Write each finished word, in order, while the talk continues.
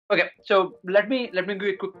Okay, so let me give you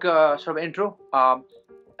a quick sort of intro,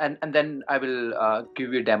 and then I will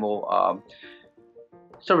give you a demo,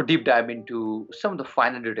 sort of deep dive into some of the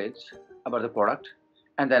finer details about the product,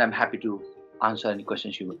 and then I'm happy to answer any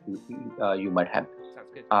questions you might have.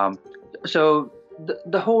 Sounds good. So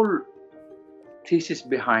the whole thesis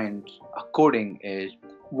behind coding is,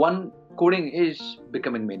 one, coding is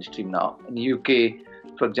becoming mainstream now in the UK.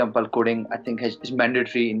 For example, coding, I think, is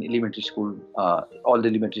mandatory in elementary school, all the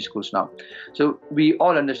elementary schools now. So we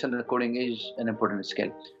all understand that coding is an important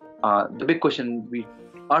skill. The big question we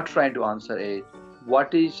are trying to answer is,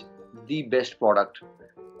 what is the best product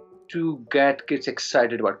to get kids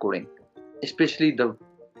excited about coding, especially when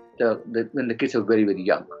the kids are very, very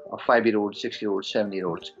young, 5-year-olds, 6-year-olds,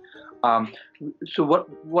 7-year-olds. Um, so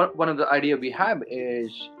what one of the idea we have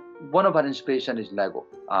is, one of our inspiration is Lego.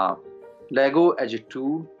 Lego as a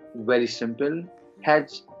tool, very simple,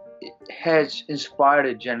 has has inspired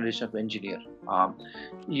a generation of engineer.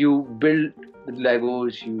 You build with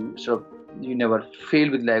Legos, you never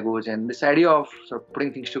fail with Legos, and this idea of sort of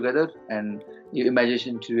putting things together and your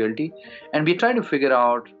imagination to reality. And we're trying to figure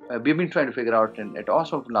out, we've been trying to figure out, and at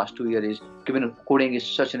also the last 2 years, is, given coding is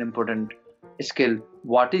such an important skill,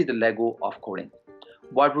 what is the Lego of coding?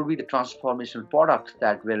 What would be the transformational product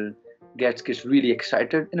that will get kids really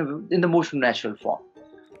excited in the most natural form?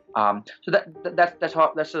 So that's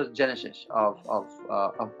the genesis of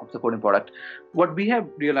the coding product. What we have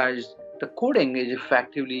realized, the coding is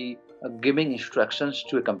effectively giving instructions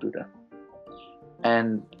to a computer,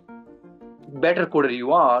 and better coder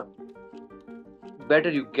you are, better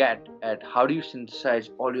you get at how do you synthesize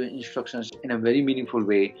all your instructions in a very meaningful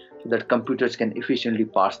way so that computers can efficiently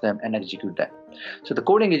parse them and execute them. So the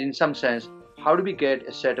coding is, in some sense, how do we get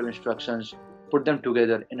a set of instructions, put them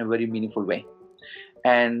together in a very meaningful way?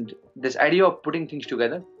 And this idea of putting things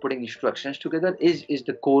together, putting instructions together, is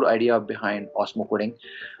the core idea behind Osmo Coding.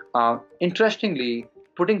 Interestingly,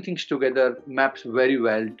 putting things together maps very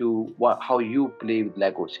well to how you play with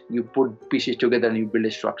Legos. You put pieces together and you build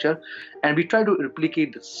a structure. And we try to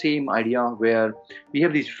replicate the same idea where we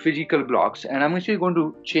have these physical blocks. And I'm actually going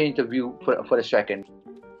to change the view for a second.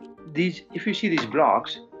 If you see these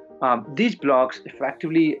blocks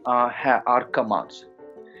effectively are commands.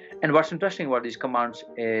 And what's interesting about these commands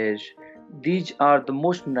is, these are the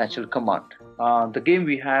most natural command. The game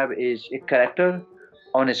we have is a character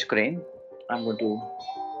on a screen. I'm going to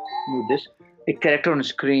move this. A character on a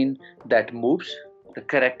screen that moves, the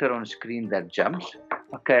character on a screen that jumps,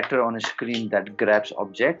 a character on a screen that grabs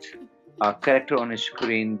objects, a character on a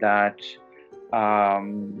screen that's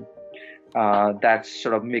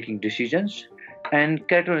sort of making decisions, and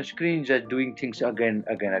character on screen just doing things again.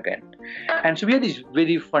 And so we have these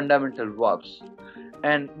very fundamental verbs.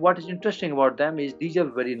 And what is interesting about them is, these are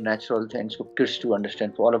very natural things for kids to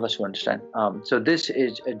understand, for all of us to understand. So this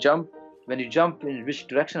is a jump. When you jump, in which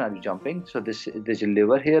direction are you jumping? So there's a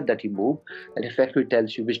lever here that you move, that effectively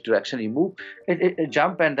tells you which direction you move. It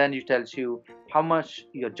jump, and then it tells you how much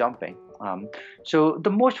you're jumping. So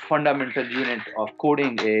the most fundamental unit of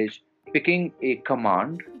coding is picking a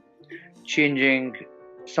command, changing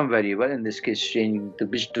some variable, in this case changing the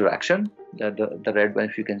which direction, the red one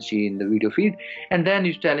if you can see in the video feed, and then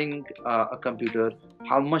you're telling a computer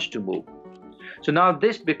how much to move. So now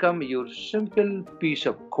this becomes your simple piece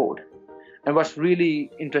of code. And what's really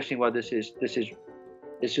interesting about this is,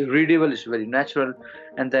 it's readable, it's very natural,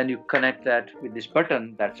 and then you connect that with this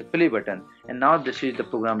button, that's a play button, and now this is the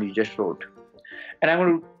program you just wrote. And I'm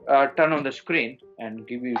going to turn on the screen and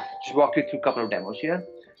just walk you through a couple of demos here.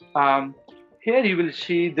 Here you will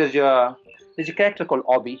see there's a character called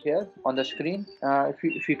Awbie here on the screen.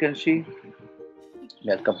 If you can see,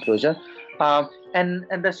 let's come closer.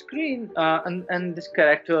 And the screen and this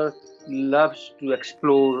character loves to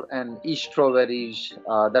explore and eat strawberries.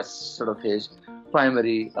 That's sort of his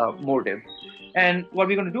primary motive. And what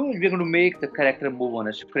we're going to do is, we're going to make the character move on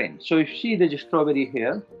a screen. So if you see there's a strawberry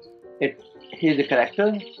here, here's the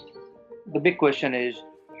character. The big question is,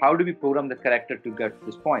 how do we program the character to get to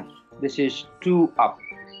this point? This is 2 up.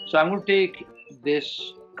 So I'm going to take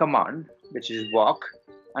this command, which is walk.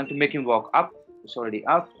 I'm going to make him walk up. It's already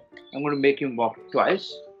up. I'm going to make him walk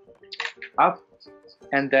twice, up,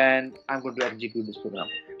 and then I'm going to execute this program.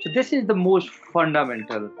 So this is the most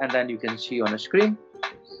fundamental, and then you can see on the screen.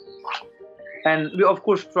 And we of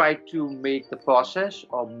course try to make the process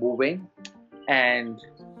of moving and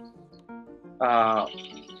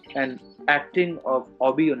acting of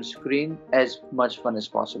Awbie on the screen as much fun as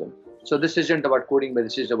possible. So this isn't about coding, but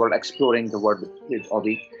this is about exploring the world with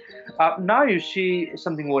Awbie. Now you see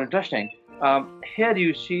something more interesting. Here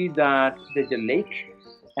you see that there's a lake,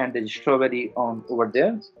 and there's a strawberry on over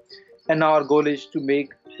there. And now our goal is to make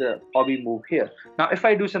the Awbie move here. Now, if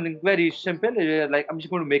I do something very simple, like I'm just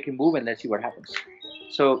going to make him move and let's see what happens.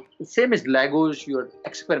 So same as Legos, you're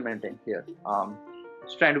experimenting here,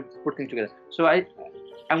 just trying to put things together. So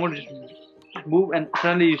I'm going to just move, and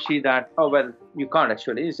suddenly you see that, oh well, you can't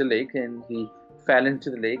actually. It's a lake, and he fell into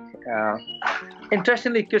the lake.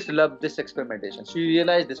 Interestingly, kids love this experimentation. So you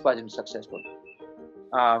realize this wasn't successful.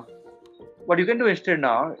 What you can do instead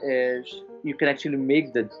now is you can actually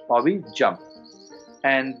make the Awbie jump,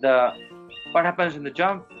 and what happens in the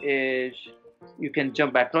jump is you can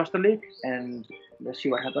jump across the lake, and let's see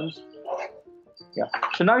what happens. Yeah.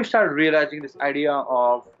 So now you start realizing this idea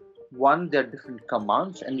of one, there are different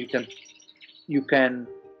commands, and you can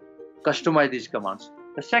customize these commands.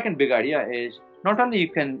 The second big idea is not only you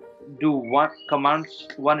can do commands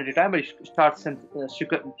one at a time, but you start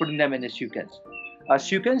putting them in a sequence.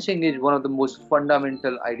 Sequencing is one of the most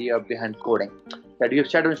fundamental idea behind coding. That you have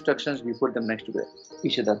set of instructions, we put them next to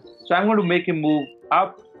each other. So I'm going to make him move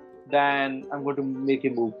up, then I'm going to make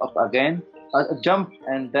him move up again, jump,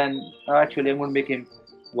 and then actually I'm going to make him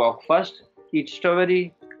walk first, eat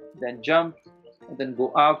strawberry, then jump, and then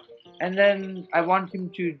go up, and then I want him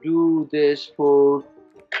to do this for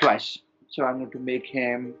twice. So I'm going to make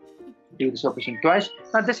him do this operation twice.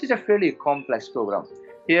 Now this is a fairly complex program.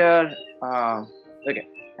 Here, okay,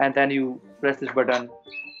 and then you press this button.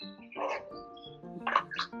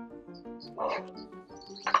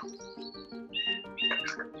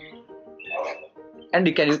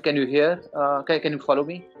 Andy, can you hear? Can you follow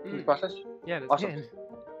me in the process? Yeah, that's awesome. good.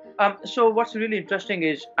 So what's really interesting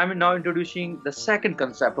is I'm now introducing the second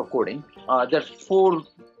concept of coding. There are four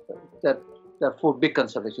big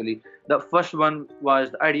concepts actually. The first one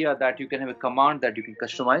was the idea that you can have a command that you can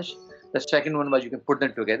customize. The second one was you can put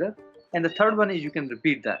them together, and the third one is you can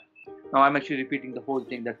repeat that. Now I'm actually repeating the whole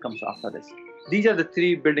thing that comes after this. These are the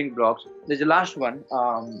three building blocks. There's the last one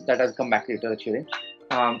that has come back later actually.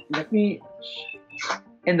 Let me.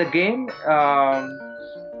 In the game,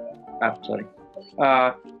 sorry.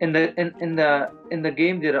 In the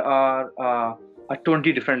game there are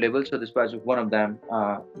 20 different levels. So this was one of them,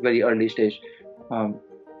 very early stage. I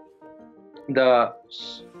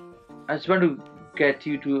just want to get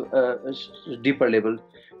you to a deeper level.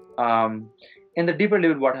 In the deeper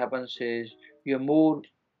level, what happens is you have more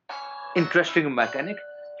interesting mechanic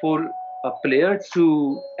for a player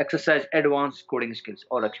to exercise advanced coding skills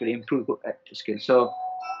or actually improve skills. So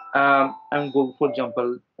I'm going, for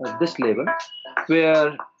example, this level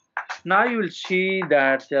where now you will see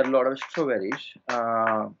that there are a lot of strawberries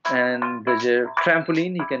and there's a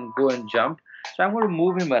trampoline. He can go and jump. So I'm going to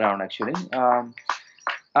move him around actually.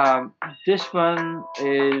 This one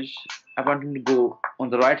is I want him to go on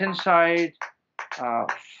the right hand side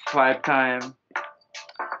 5 times.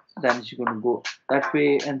 Then he's going to go that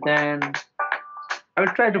way, and then I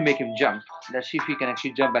will try to make him jump. Let's see if he can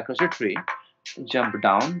actually jump across a tree, jump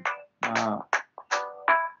down.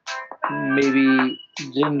 Maybe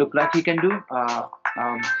didn't look like he can do.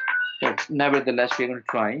 But nevertheless, we're going to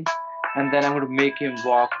try. And then I'm going to make him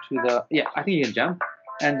walk to the. Yeah, I think he can jump.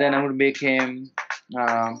 And then I'm going to make him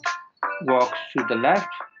walk to the left.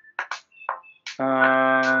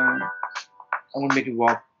 I'm going to make him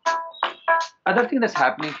walk. Other thing that's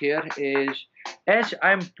happening here is as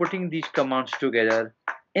I'm putting these commands together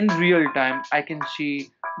in real time, I can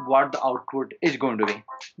see what the output is going to be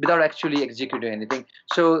without actually executing anything.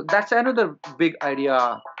 So that's another big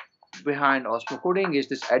idea behind Osmo Coding, is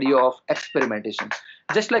this idea of experimentation.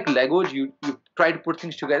 Just like Legos, you try to put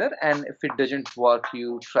things together, and if it doesn't work,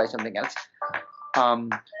 you try something else.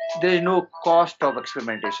 There is no cost of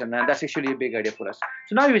experimentation, and that's actually a big idea for us.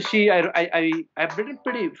 So now you see I've written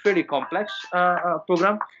fairly complex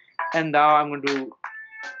program, and now I'm going to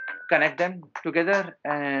connect them together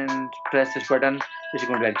and press this button, which is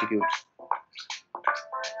going to execute.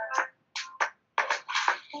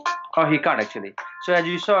 Oh, he can't actually. So as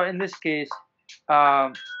you saw in this case,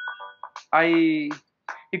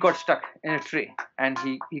 he got stuck in a tree and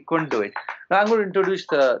he couldn't do it. Now I'm going to introduce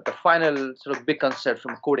the final sort of big concept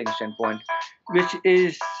from a coding standpoint, which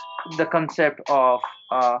is the concept of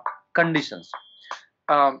conditions.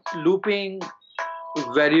 Looping,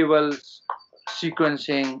 variables,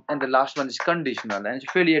 sequencing, and the last one is conditional, and it's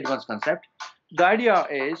a fairly advanced concept. The idea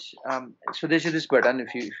is, so this is this button,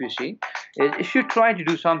 if you see, if you try to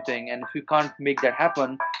do something and if you can't make that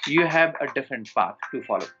happen, you have a different path to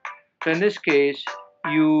follow. So in this case,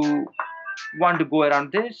 you want to go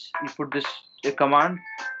around this, you put this command,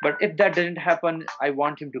 but if that doesn't happen, I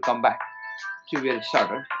want him to come back to where it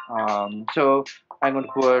started. So I'm going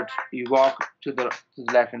to put, you walk to the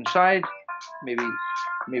left hand side,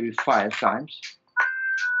 maybe 5 times.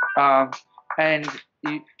 And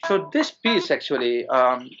so this piece actually,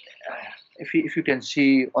 if you can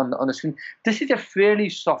see on the screen, this is a fairly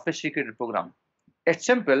sophisticated program. It's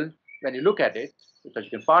simple when you look at it because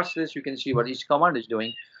you can parse this, you can see what each command is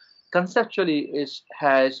doing. Conceptually, it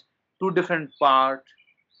has two different parts,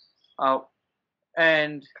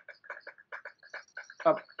 and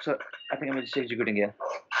so I think I'm just executing here.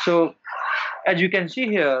 So as you can see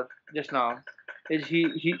here just now, is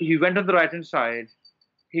he went on the right hand side,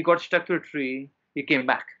 he got stuck to a tree, he came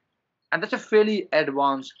back, and that's a fairly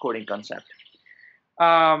advanced coding concept.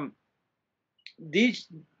 These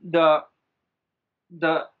the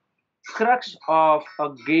crux of a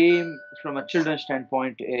game from a children's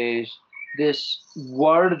standpoint is this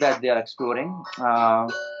world that they are exploring.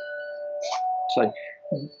 Sorry,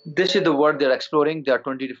 this is the world they're exploring. There are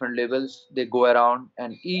 20 different levels they go around,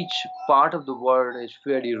 and each part of the world is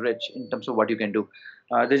fairly rich in terms of what you can do.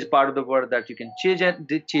 There's a part of the world that you can chase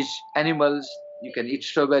animals, you can eat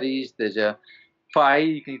strawberries, there's a pie,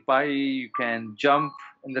 you can eat pie, you can jump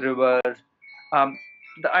in the river.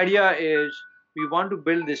 The idea is we want to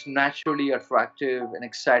build this naturally attractive and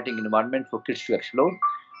exciting environment for kids to explore,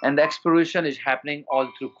 and the exploration is happening all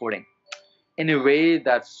through coding in a way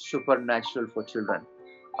that's supernatural for children.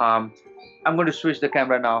 I'm going to switch the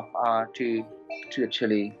camera now to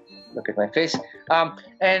actually look at my face.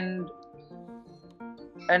 And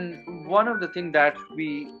one of the things that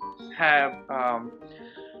we have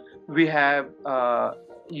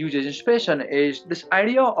used as inspiration is this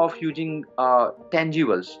idea of using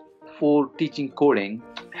tangibles for teaching coding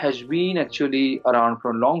has been actually around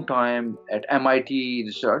for a long time at MIT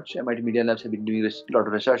Research. MIT Media Labs have been doing a lot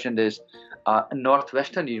of research in this.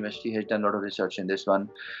 Northwestern University has done a lot of research in this one.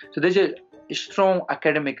 So there's a strong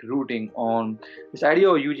academic rooting on this idea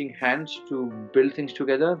of using hands to build things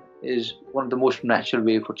together is one of the most natural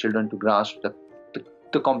way for children to grasp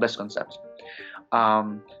the complex concepts.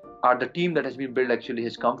 The team that has been built actually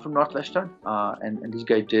has come from Northwestern, and these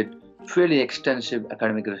guys did fairly extensive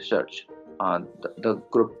academic research. The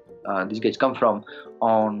group these guys come from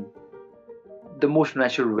on the most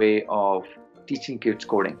natural way of teaching kids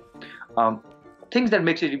coding. Things that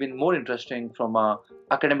makes it even more interesting from an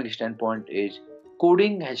academic standpoint is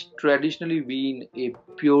coding has traditionally been a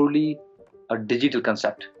purely digital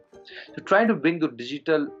concept. So trying to bring the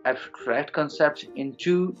digital abstract concepts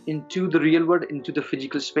into the real world, into the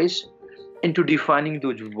physical space, into defining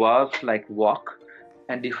those verbs like walk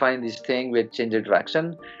and define this thing with change of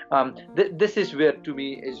direction. This is where to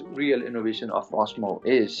me is real innovation of Osmo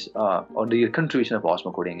is, or the contribution of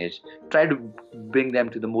Osmo coding is, try to bring them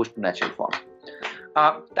to the most natural form.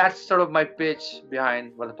 That's sort of my pitch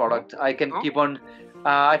behind the product. I can keep on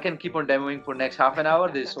demoing for next half an hour.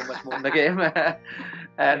 There's so much more in the game,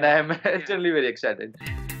 and I'm certainly very excited.